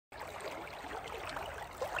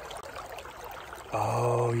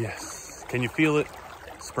Oh yes, can you feel it?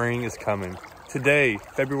 Spring is coming. Today,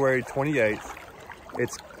 February 28th,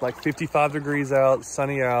 it's like 55 degrees out,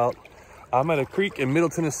 sunny out. I'm at a creek in Middle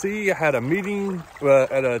Tennessee. I had a meeting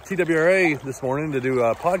at a TWRA this morning to do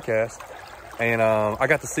a podcast, and I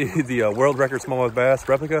got to see the world record smallmouth bass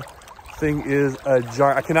replica. Thing is a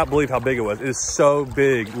giant. I cannot believe how big it was. It is so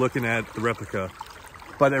big looking at the replica,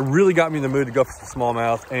 but it really got me in the mood to go for some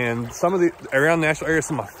smallmouth. And some of the around the national area,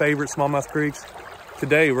 some of my favorite smallmouth creeks.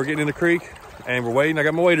 Today we're getting in the creek and we're waiting. I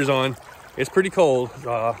got my waders on. It's pretty cold,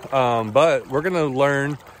 but we're gonna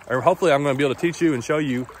learn, or hopefully I'm gonna be able to teach you and show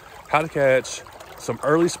you how to catch some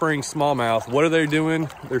early spring smallmouth. What are they doing?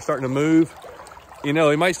 They're starting to move. You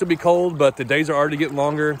know, it might still be cold, but the days are already getting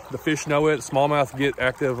longer. The fish know it. Smallmouth get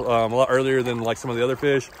active a lot earlier than like some of the other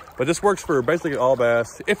fish. But this works for basically all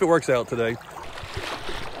bass, if it works out today.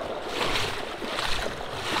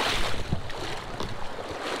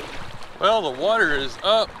 Well, the water is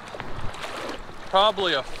up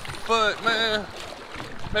probably a foot, man,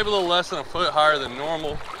 maybe a little less than a foot higher than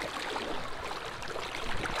normal.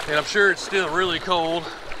 And I'm sure it's still really cold,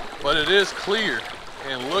 but it is clear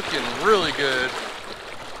and looking really good.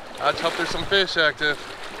 I hope there's some fish active.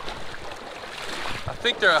 I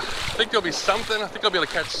think there'll be something. I think I'll be able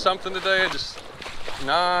to catch something today. I'm just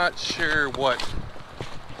not sure what.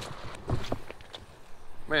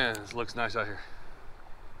 Man, this looks nice out here.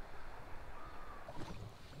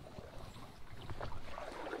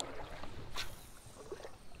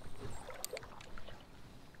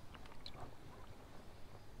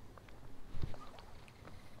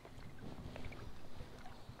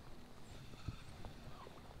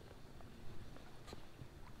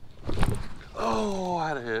 Oh, I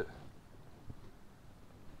had a hit.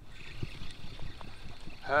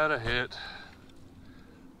 Had a hit.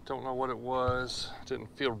 Don't know what it was.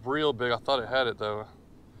 Didn't feel real big. I thought it had it though.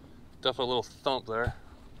 Definitely a little thump there.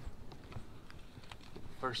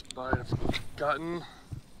 First bite I've gotten.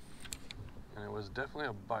 And it was definitely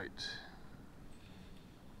a bite.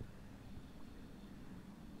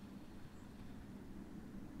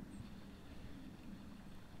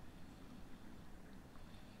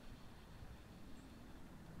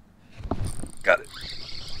 Got it.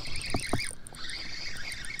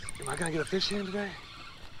 Am I gonna get a fish in today?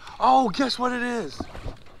 Oh, guess what it is?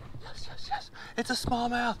 Yes, yes, yes. It's a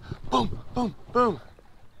smallmouth. Boom, boom, boom.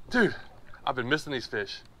 Dude, I've been missing these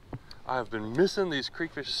fish. I have been missing these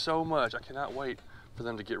creek fish so much. I cannot wait for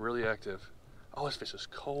them to get really active. Oh, this fish is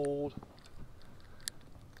cold.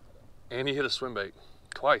 And he hit a swimbait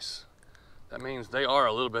twice. That means they are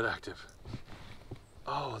a little bit active.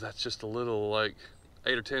 Oh, that's just a little like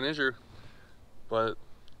 8 or 10 incher. But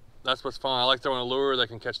that's what's fun. I like throwing a lure that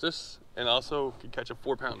can catch this and also can catch a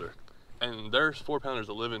 4-pounder. And there's 4-pounders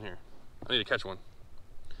that live in here. I need to catch one.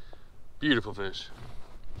 Beautiful fish.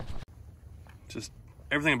 Just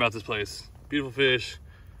everything about this place. Beautiful fish,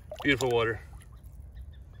 beautiful water.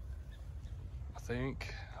 I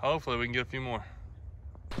think, hopefully we can get a few more.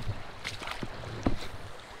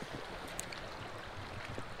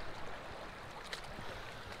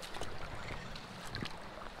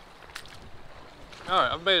 All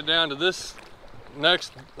right, I've made it down to this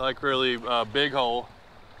next, like really big hole,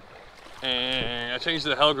 and I changed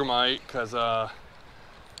it to Hellgrammite because I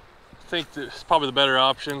think it's probably the better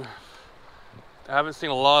option. I haven't seen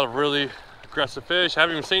a lot of really aggressive fish. I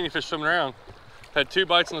haven't even seen any fish swimming around. Had 2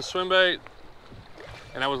 bites on the swimbait,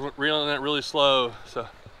 and I was reeling it really slow. So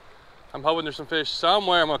I'm hoping there's some fish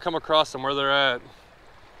somewhere. I'm gonna come across them where they're at,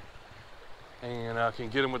 and I can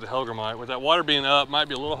get them with the Hellgrammite. With that water being up, might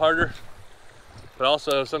be a little harder. But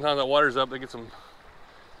also, sometimes that water's up, they get some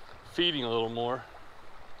feeding a little more.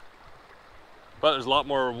 But there's a lot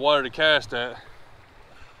more water to cast at.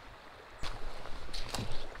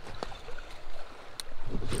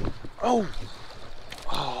 Oh!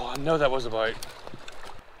 Oh, I know that was a bite.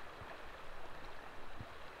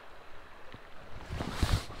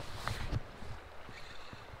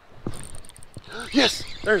 Yes!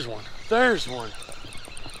 There's one. There's one.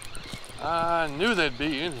 I knew they'd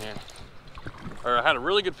be in here. Or I had a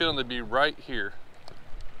really good feeling they'd be right here.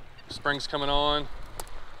 Spring's coming on,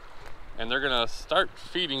 and they're gonna start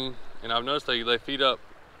feeding. And I've noticed they feed up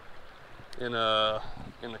in the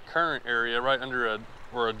current area, right under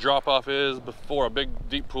where a drop off is before a big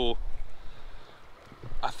deep pool.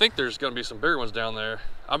 I think there's gonna be some bigger ones down there.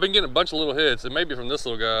 I've been getting a bunch of little hits. It may be from this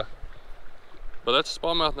little guy, but that's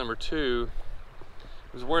smallmouth number 2.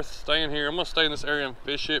 It was worth staying here. I'm gonna stay in this area and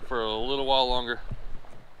fish it for a little while longer.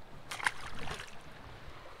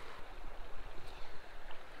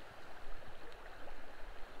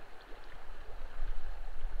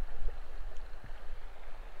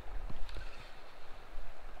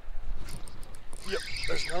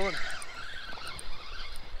 going.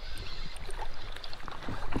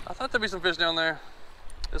 I thought there'd be some fish down there.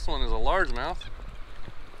 This one is a largemouth.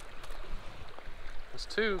 That's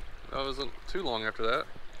two. That wasn't too long after that.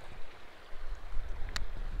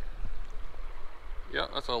 Yeah,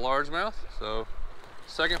 that's a largemouth. So,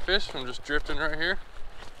 second fish from just drifting right here.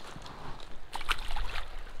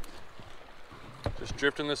 Just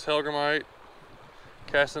drifting this Hellgrammite,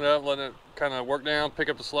 casting it up, letting it kind of work down, pick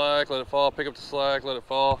up the slack, let it fall, pick up the slack, let it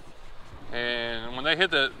fall. And when they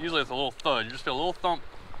hit that, usually it's a little thud. You just feel a little thump,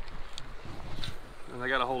 and they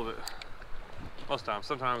got a hold of it. Most times,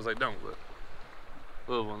 sometimes they don't, but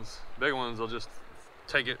little ones. Big ones, they'll just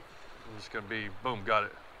take it. I'm just gonna be, boom, got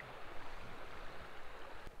it.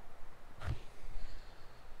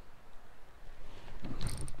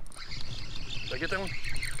 Did I get that one?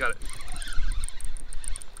 Got it.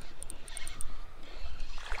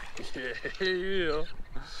 Yeah.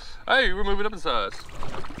 Hey, we're moving up in size.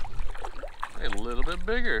 A little bit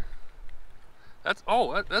bigger. That's,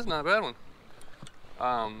 oh, that's not a bad one.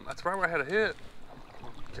 That's right where I had a hit.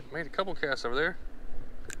 Made a couple casts over there.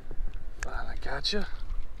 I gotcha.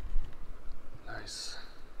 Nice.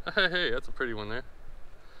 Hey, that's a pretty one there.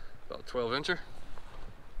 About a 12-incher.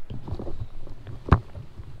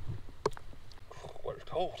 Water's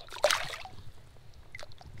cold.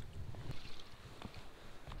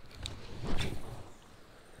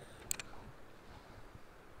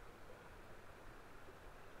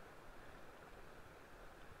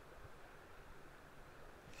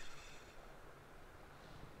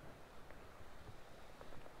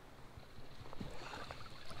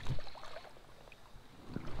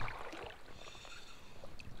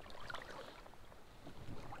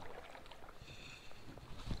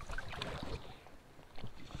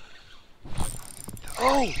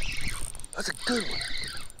 Oh, that's a good one.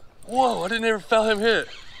 Whoa, I didn't ever feel him hit.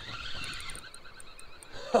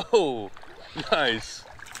 Oh, nice.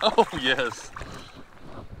 Oh, yes.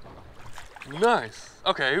 Nice.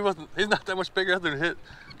 Okay, he's not that much bigger, other than hit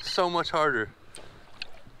so much harder.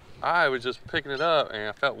 I was just picking it up and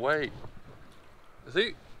I felt weight.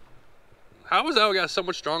 See, how is that guy so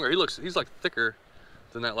much stronger? He's like thicker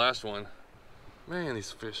than that last one. Man,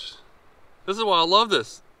 these fish. This is why I love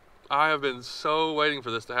this. I have been so waiting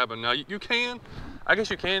for this to happen. Now I guess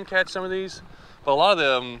you can catch some of these, but a lot of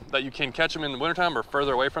them that you can catch them in the wintertime are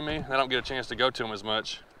further away from me, and I don't get a chance to go to them as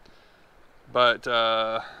much. But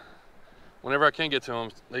whenever I can get to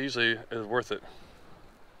them, they usually is worth it.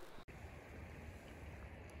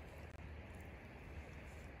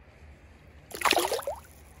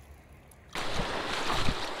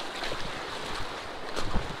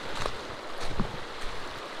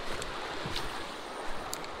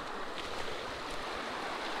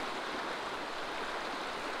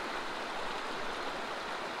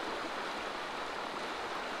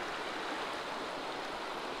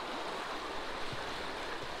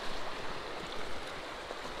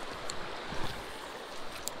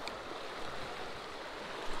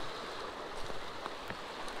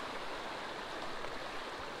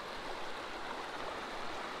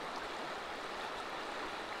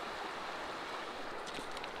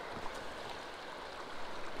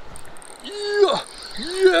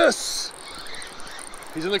 Yes!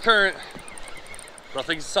 He's in the current, but I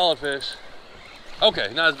think he's a solid fish. Okay,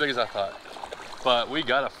 not as big as I thought, but we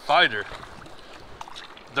got a fighter.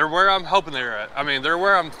 They're where I'm hoping they're at. I mean, they're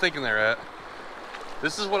where I'm thinking they're at.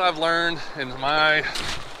 This is what I've learned in my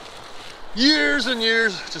years and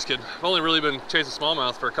years. Just kidding. I've only really been chasing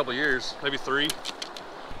smallmouth for a couple of years, maybe 3.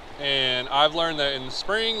 And I've learned that in the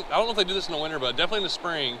spring, I don't know if they do this in the winter, but definitely in the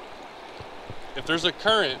spring, if there's a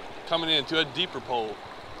current coming into a deeper pole,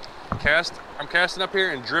 I'm casting up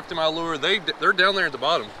here and drifting my lure. They're down there at the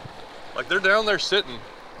bottom. Like, they're down there sitting,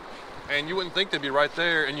 and you wouldn't think they'd be right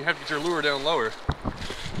there, and you have to get your lure down lower.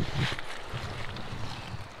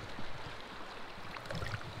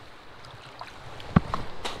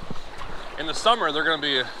 In the summer, they're gonna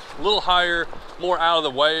be a little higher, more out of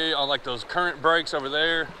the way on like those current breaks over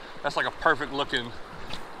there. That's like a perfect looking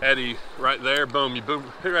eddy right there. Boom, you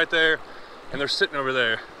boom, hit right there, and they're sitting over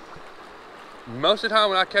there. Most of the time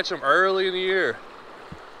when I catch them early in the year,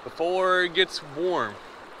 before it gets warm,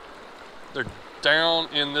 they're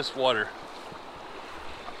down in this water.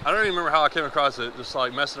 I don't even remember how I came across it, just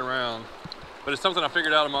like messing around. But it's something I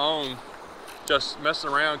figured out on my own, just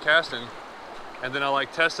messing around casting. And then I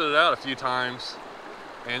like tested it out a few times.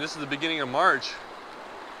 And this is the beginning of March.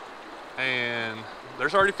 And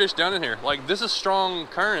there's already fish down in here. Like, this is strong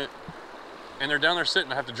current, and they're down there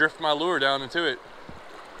sitting. I have to drift my lure down into it.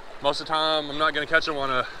 Most of the time, I'm not gonna catch them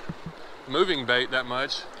on a moving bait that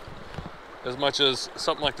much as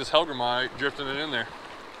something like this Hellgrammite drifting it in there.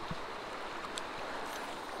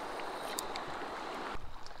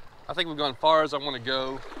 I think we've gone far as I want to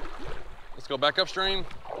go. Let's go back upstream.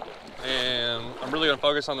 And I'm really gonna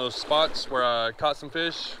focus on those spots where I caught some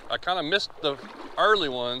fish. I kind of missed the early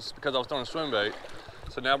ones because I was throwing a swim bait.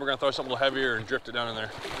 So now we're gonna throw something a little heavier and drift it down in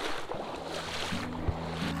there.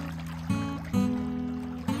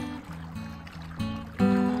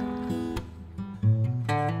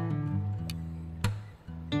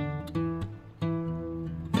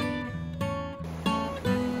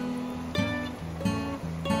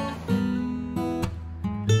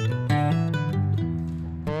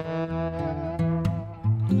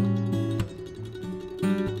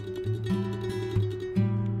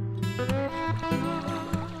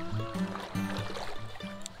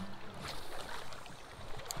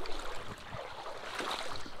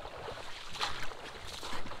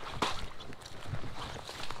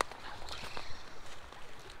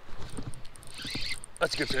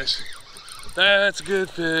 That's a good fish. That's a good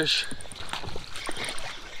fish.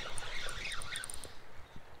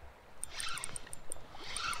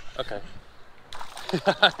 Okay.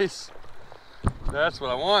 Nice. That's what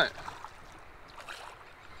I want.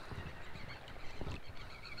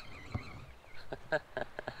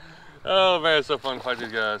 Oh man, it's so fun to fight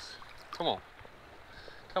these guys. Come on.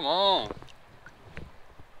 Come on.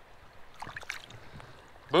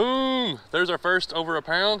 Boom! There's our first over a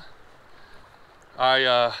pound.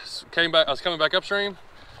 I was coming back upstream.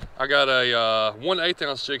 I got a 1/8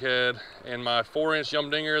 ounce jig head and my 4-inch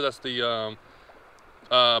yum dinger. That's the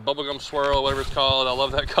bubblegum swirl, whatever it's called. I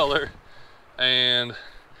love that color. And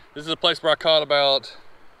this is a place where I caught about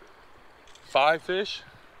 5 fish.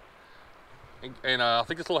 And I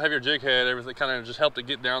think it's a little heavier jig head. Everything kind of just helped it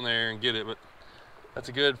get down there and get it. But that's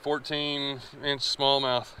a good 14-inch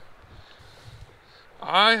smallmouth.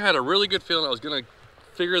 I had a really good feeling I was gonna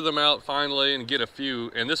figure them out finally and get a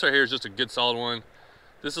few, and this right here is just a good solid one.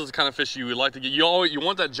 This is the kind of fish you would like to get. You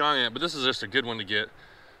want that giant, but this is just a good one to get.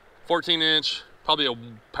 14-inch, probably a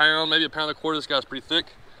pound, maybe a pound and a quarter. This guy's pretty thick.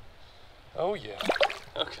 Oh yeah.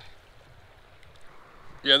 Okay.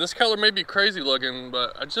 Yeah, this color may be crazy looking,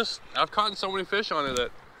 but I've caught so many fish on it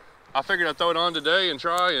that I figured I'd throw it on today and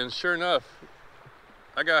try, and sure enough,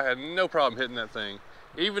 that guy had no problem hitting that thing.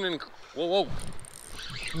 Even in, whoa.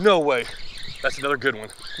 No way. That's another good one.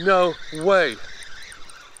 No way.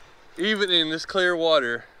 Even in this clear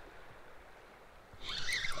water,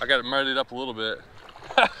 I got it muddied up a little bit.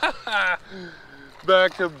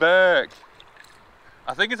 Back to back.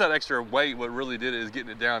 I think it's that extra weight what really did it, is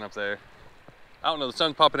getting it down up there. I don't know, the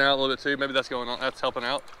sun's popping out a little bit too. Maybe that's going on, that's helping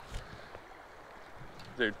out.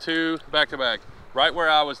 Dude, 2 back to back. Right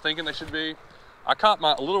where I was thinking they should be. I caught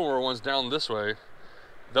my littler ones down this way.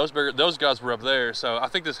 Those guys were up there, so I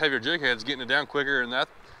think this heavier jig head's getting it down quicker, and that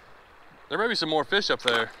there may be some more fish up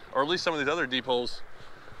there, or at least some of these other deep holes.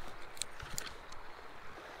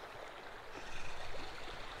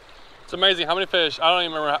 It's amazing how many fish. I don't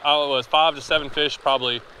even remember how it was. 5 to 7 fish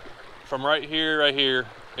probably from right here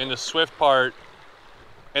in the swift part,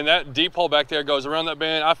 and that deep hole back there goes around that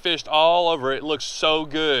bend. I fished all over it. It looks so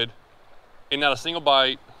good, and not a single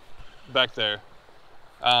bite back there.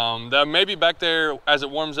 That may be back there as it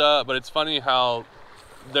warms up, but it's funny how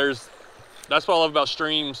that's what I love about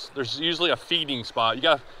streams. There's usually a feeding spot.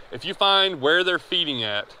 If you find where they're feeding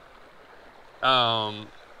at, and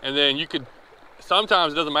then you could,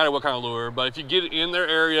 sometimes it doesn't matter what kind of lure, but if you get in their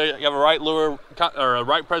area, you have a right lure or a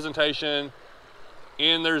right presentation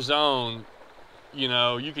in their zone, you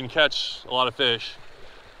know, you can catch a lot of fish.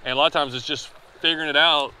 And a lot of times it's just figuring it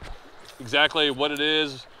out exactly what it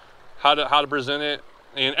is, how to present it.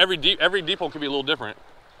 And every deep hole could be a little different.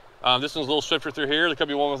 This one's a little swifter through here. There could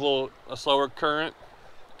be one with a slower current.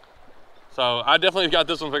 So I definitely got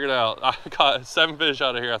this one figured out. I caught 7 fish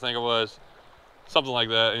out of here, I think it was. Something like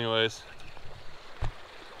that, anyways.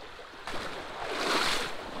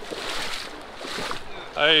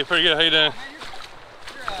 Hey, pretty good, how you doing? Hey,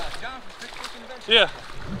 you're John from Street Fishing Adventures? Yeah.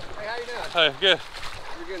 Hey, how you doing? Hey, good.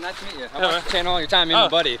 You're good, nice to meet you. I Yeah, watched the channel all your time, me and my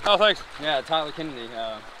buddy. Oh, thanks. Yeah, Tyler Kennedy.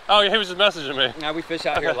 Oh, yeah, he was just messaging me. Yeah, we fish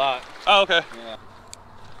out here a lot. Oh, okay. Yeah.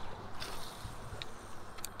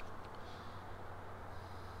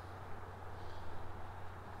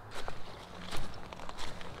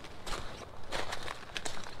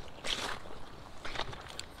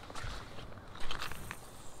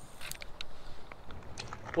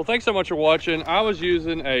 Well, thanks so much for watching. I was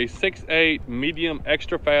using a 6/8 medium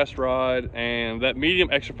extra fast rod, and that medium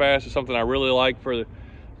extra fast is something I really like for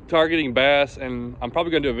targeting bass, and I'm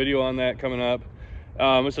probably gonna do a video on that coming up.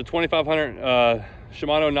 It's a 2500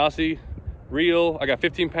 Shimano nasci reel. I got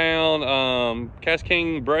 15-pound Cast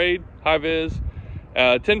King braid, high vis,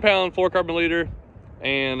 10-pound fluorocarbon leader,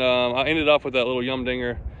 and I ended up with that little yum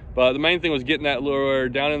dinger. But the main thing was getting that lure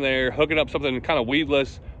down in there, hooking up something kind of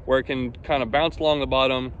weedless where it can kind of bounce along the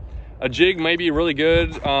bottom. A jig may be really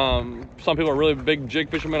good. Some people are really big jig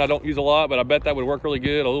fishermen. I don't use a lot, but I bet that would work really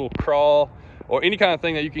good. A little craw or any kind of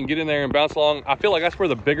thing that you can get in there and bounce along. I feel like that's where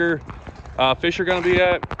the bigger fish are going to be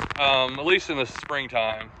at least in the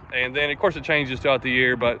springtime. And then of course it changes throughout the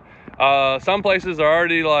year, but some places are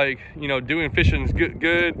already like, you know, doing fishing is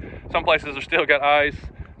good. Some places are still got ice.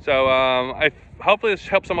 So hopefully this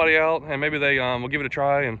helps somebody out, and maybe they will give it a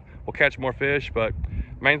try and we'll catch more fish. But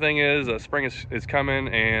main thing is spring is coming,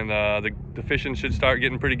 and the fishing should start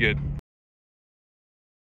getting pretty good.